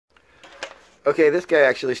Okay, this guy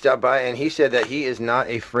actually stopped by and he said that he is not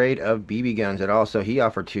afraid of BB guns at all, so he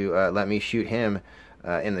offered to let me shoot him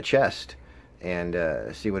in the chest and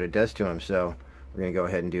see what it does to him. So we're going to go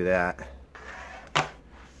ahead and do that.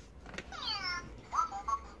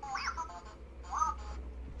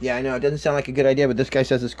 Yeah, I know, it doesn't sound like a good idea, but this guy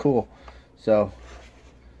says it's cool. So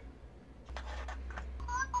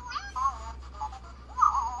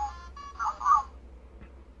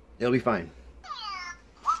it'll be fine.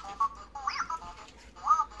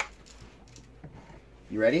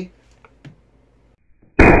 You ready?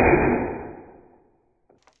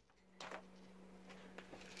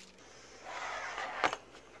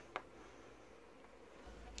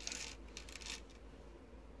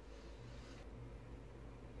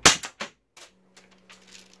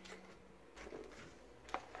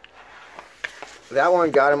 That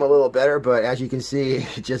one got him a little better, but as you can see,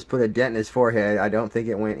 it just put a dent in his forehead. I don't think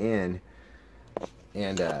it went in.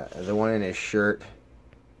 And the one in his shirt,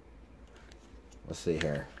 let's see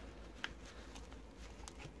here.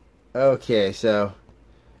 Okay, so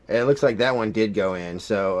it looks like that one did go in.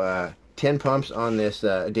 So 10 pumps on this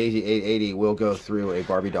Daisy 880 will go through a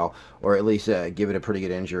Barbie doll, or at least give it a pretty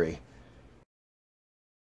good injury.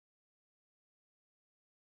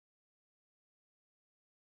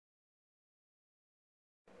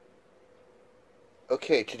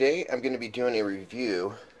 Okay, today I'm going to be doing a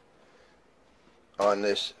review on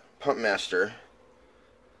this Pump Master.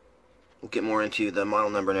 We'll get more into the model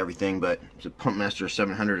number and everything, but it's a Pump Master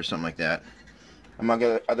 700 or something like that. Among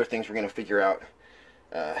other things, we're going to figure out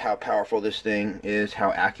how powerful this thing is,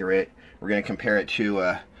 how accurate. We're going to compare it to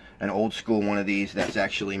an old school one of these that's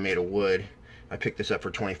actually made of wood. I picked this up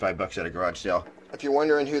for 25 bucks at a garage sale. If you're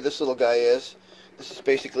wondering who this little guy is, this is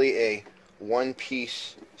basically a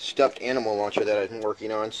one-piece stuffed animal launcher that I've been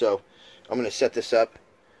working on. So I'm going to set this up.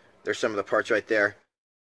 There's some of the parts right there.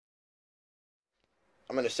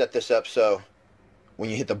 I'm going to set this up so when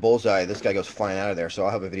you hit the bullseye, this guy goes flying out of there. So I'll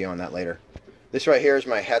have a video on that later. This right here is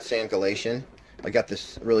my Hatsan Galatian. I got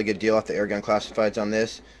this really good deal off the Airgun Classifieds on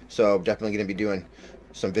this, so I'm definitely going to be doing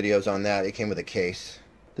some videos on that. It came with a case.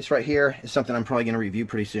 This right here is something I'm probably going to review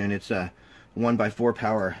pretty soon. It's a 1x4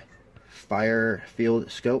 power fire field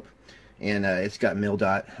scope, and it's got mil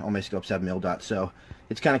dot. All my scopes have mil dot, so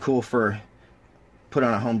it's kind of cool for put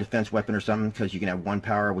on a home defense weapon or something, because you can have 1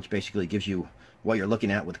 power, which basically gives you what you're looking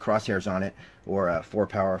at with crosshairs on it, or 4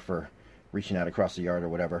 power for reaching out across the yard or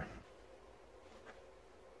whatever.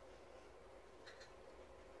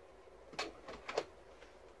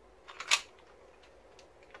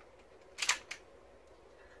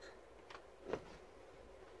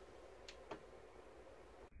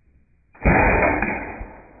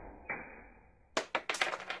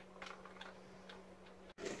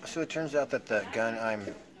 So it turns out that the gun I'm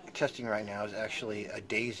testing right now is actually a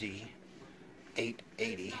Daisy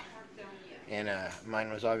 880, and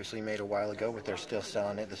mine was obviously made a while ago, but they're still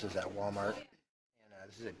selling it. This is at Walmart, and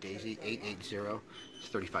this is a Daisy 880. It's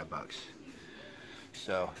 35 bucks.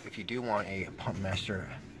 So if you do want a Pump Master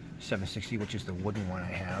 760, which is the wooden one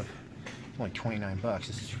I have, it's only 29 bucks.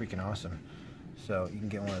 This is freaking awesome. So you can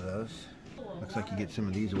get one of those. Looks like you get some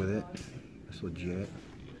of these with it. It's legit.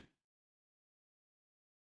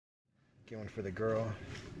 Get one for the girl,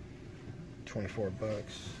 24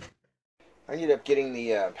 bucks. I ended up getting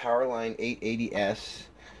the Powerline 880S,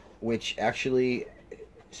 which actually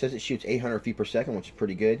says it shoots 800 feet per second, which is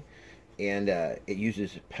pretty good. And it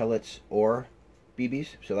uses pellets or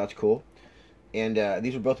BBs, so that's cool. And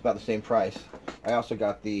these are both about the same price. I also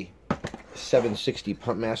got the 760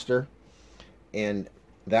 Pump Master, and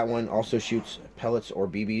that one also shoots pellets or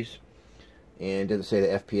BBs. And it doesn't say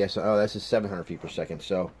the FPS. Oh, this is 700 feet per second.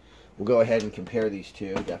 So we'll go ahead and compare these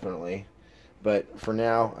two, definitely. But for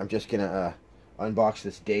now, I'm just going to unbox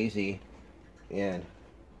this Daisy and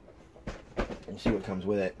see what comes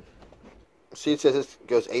with it. See, it says it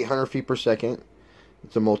goes 800 feet per second.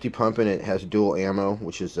 It's a multi-pump, and it has dual ammo,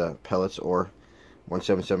 which is pellets or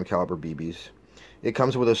 177 caliber BBs. It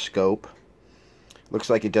comes with a scope.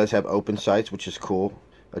 Looks like it does have open sights, which is cool.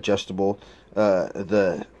 Adjustable.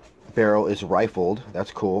 The barrel is rifled.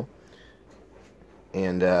 That's cool.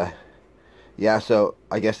 And yeah, so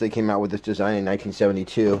I guess they came out with this design in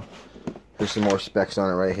 1972. There's some more specs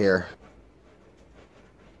on it right here.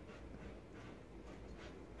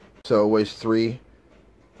 So it weighs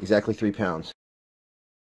exactly 3 pounds.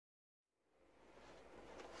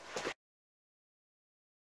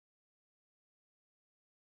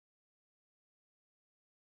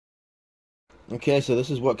 Okay, so this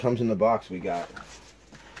is what comes in the box. We got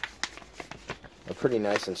a pretty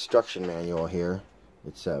nice instruction manual here.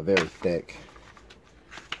 It's very thick.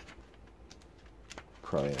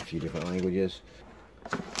 probably in a few different languages.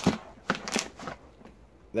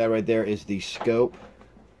 That right there is the scope.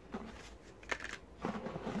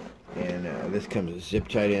 And this comes zip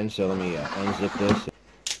tied in, so let me unzip this.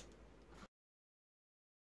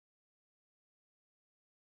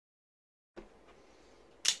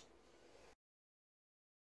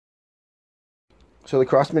 So the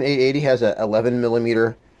Crosman 880 has a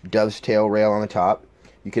 11mm dove's tail rail on the top.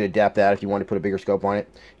 You could adapt that if you want to put a bigger scope on it.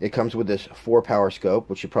 It comes with this 4-power scope,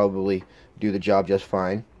 which should probably do the job just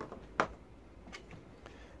fine.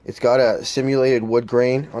 It's got a simulated wood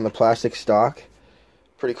grain on the plastic stock.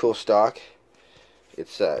 Pretty cool stock.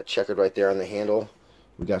 It's checkered right there on the handle.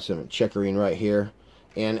 We got some checkering right here.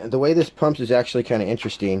 And the way this pumps is actually kind of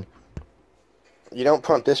interesting. You don't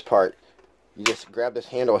pump this part. You just grab this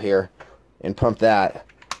handle here and pump that.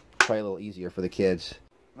 Probably a little easier for the kids.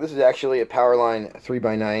 This is actually a Powerline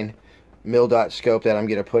 3x9 mil-dot scope that I'm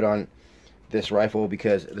going to put on this rifle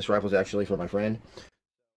because this rifle is actually for my friend.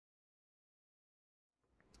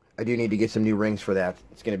 I do need to get some new rings for that.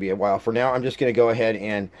 It's going to be a while. For now, I'm just going to go ahead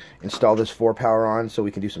and install this 4-power on so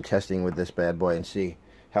we can do some testing with this bad boy and see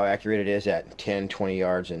how accurate it is at 10, 20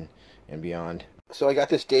 yards and beyond. So I got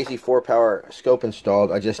this Daisy 4-power scope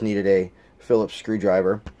installed. I just needed a Phillips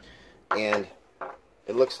screwdriver. And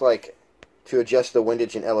it looks like to adjust the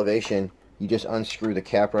windage and elevation, you just unscrew the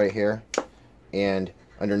cap right here. And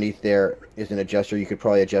underneath there is an adjuster. You could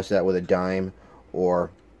probably adjust that with a dime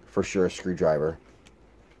or for sure a screwdriver.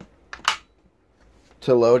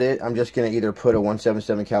 To load it, I'm just going to either put a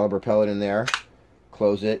 .177 caliber pellet in there,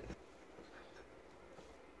 close it.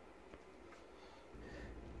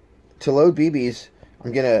 To load BBs,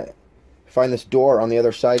 I'm going to find this door on the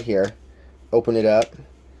other side here, open it up,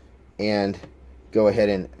 and go ahead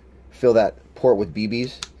and fill that port with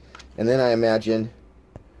BBs. And then I imagine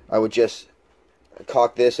I would just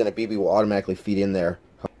cock this and a BB will automatically feed in there.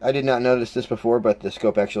 I did not notice this before, but the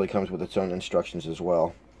scope actually comes with its own instructions as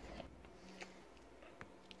well.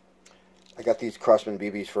 I got these Crosman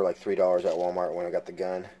BBs for like $3 at Walmart when I got the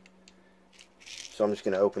gun. So I'm just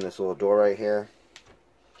going to open this little door right here.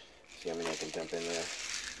 See how many I can dump in there.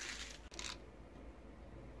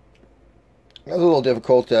 That was a little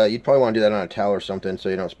difficult. You'd probably want to do that on a towel or something so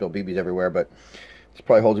you don't spill BBs everywhere, but this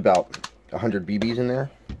probably holds about 100 BBs in there.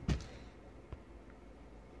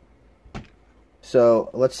 So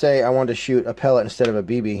let's say I wanted to shoot a pellet instead of a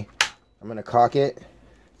BB. I'm going to cock it.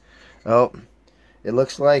 Oh, it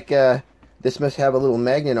looks like this must have a little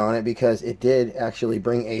magnet on it because it did actually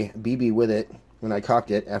bring a BB with it when I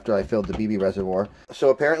cocked it after I filled the BB reservoir. So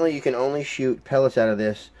apparently you can only shoot pellets out of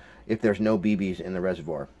this if there's no BBs in the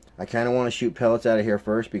reservoir. I kind of want to shoot pellets out of here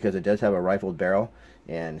first because it does have a rifled barrel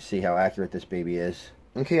and see how accurate this baby is.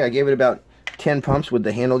 Okay, I gave it about 10 pumps with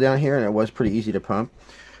the handle down here and it was pretty easy to pump.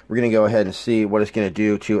 We're going to go ahead and see what it's going to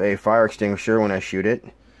do to a fire extinguisher when I shoot it.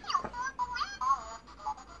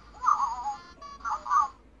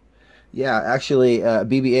 Yeah, actually,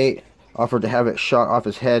 BB-8 offered to have it shot off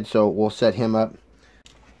his head, so we'll set him up.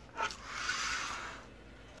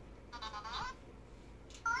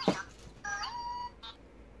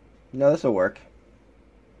 No, this will work.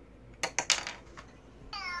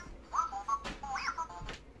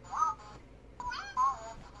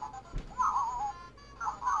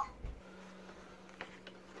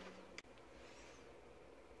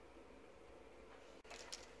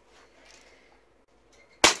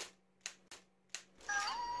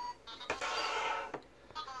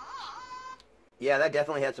 Yeah, that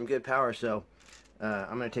definitely had some good power, so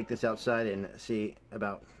I'm going to take this outside and see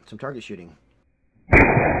about some target shooting.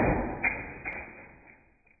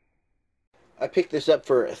 I picked this up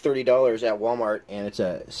for $30 at Walmart, and it's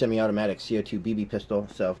a semi-automatic CO2 BB pistol,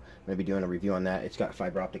 so I'm going to be doing a review on that. It's got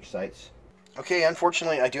fiber optic sights. Okay,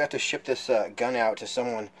 unfortunately, I do have to ship this gun out to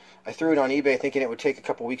someone. I threw it on eBay thinking it would take a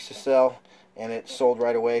couple weeks to sell, and it sold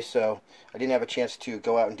right away, so I didn't have a chance to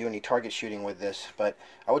go out and do any target shooting with this, but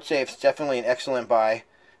I would say it's definitely an excellent buy.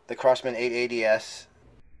 The Crosman 880S.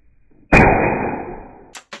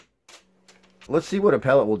 Let's see what a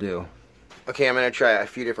pellet will do. Okay, I'm going to try a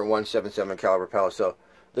few different .177 caliber pellets. So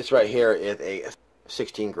this right here is a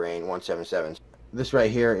 16 grain .177. This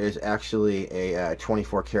right here is actually a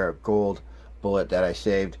 24 karat gold bullet that I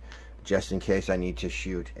saved just in case I need to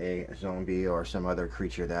shoot a zombie or some other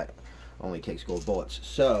creature that only takes gold bullets.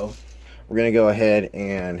 So we're going to go ahead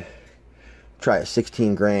and try a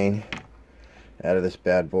 16 grain out of this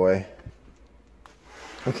bad boy.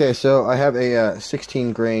 Okay, so I have a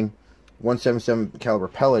 16 grain .177 caliber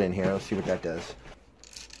pellet in here. Let's see what that does.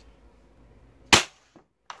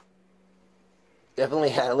 Definitely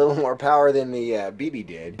had a little more power than the BB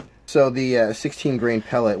did. So the 16 grain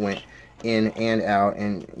pellet went in and out,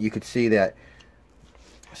 and you could see that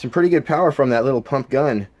some pretty good power from that little pump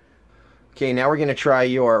gun. Okay, now we're going to try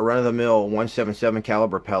your run-of-the-mill 177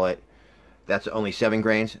 caliber pellet. That's only 7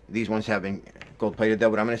 grains. These ones have been gold plated though,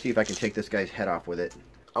 but I'm going to see if I can take this guy's head off with it.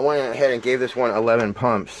 I went ahead and gave this one 11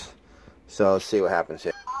 pumps, so let's see what happens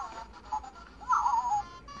here.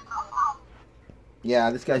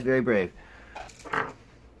 Yeah, this guy's very brave.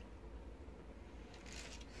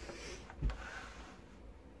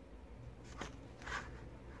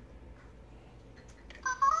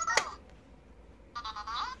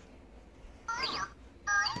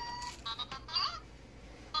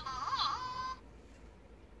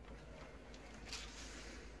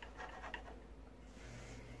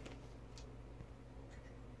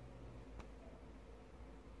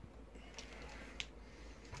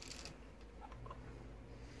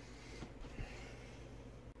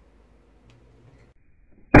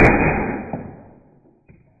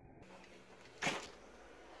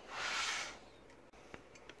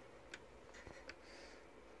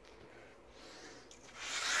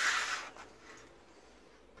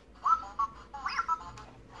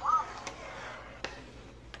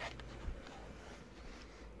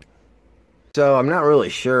 So I'm not really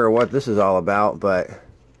sure what this is all about, but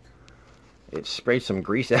it sprayed some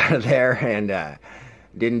grease out of there and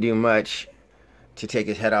didn't do much to take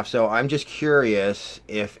his head off. So I'm just curious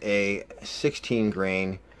if a 16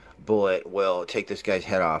 grain bullet will take this guy's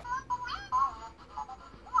head off.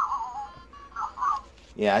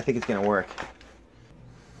 Yeah, I think it's gonna work.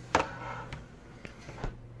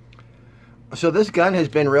 So this gun has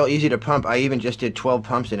been real easy to pump. I even just did 12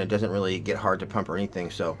 pumps and it doesn't really get hard to pump or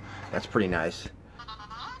anything, so that's pretty nice.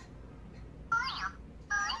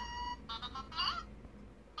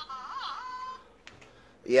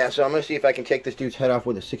 Yeah, so I'm going to see if I can take this dude's head off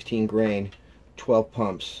with a 16 grain, 12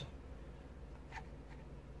 pumps.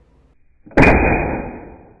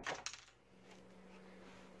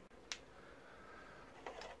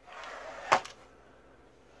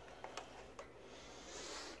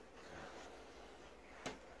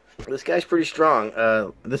 This guy's pretty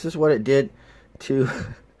strong. This is what it did to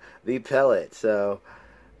the pellet. So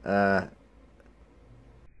I'm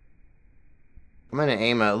going to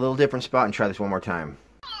aim a little different spot and try this one more time.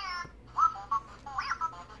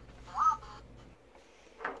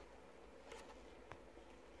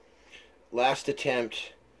 Last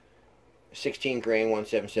attempt, 16 grain,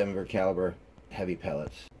 177 caliber, heavy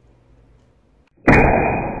pellets.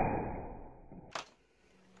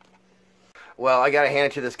 Well, I gotta hand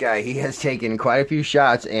it to this guy. He has taken quite a few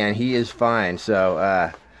shots and he is fine.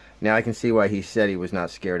 So now I can see why he said he was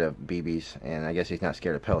not scared of BBs, and I guess he's not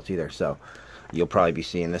scared of pellets either. So you'll probably be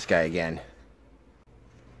seeing this guy again.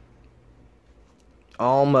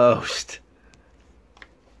 Almost,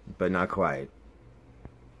 but not quite.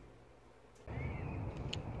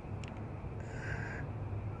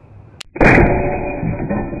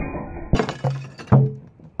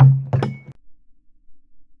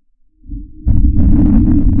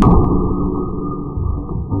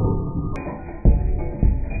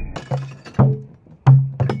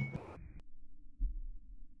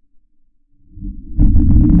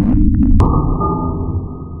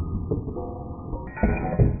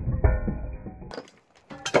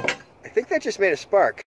 I think that just made a spark.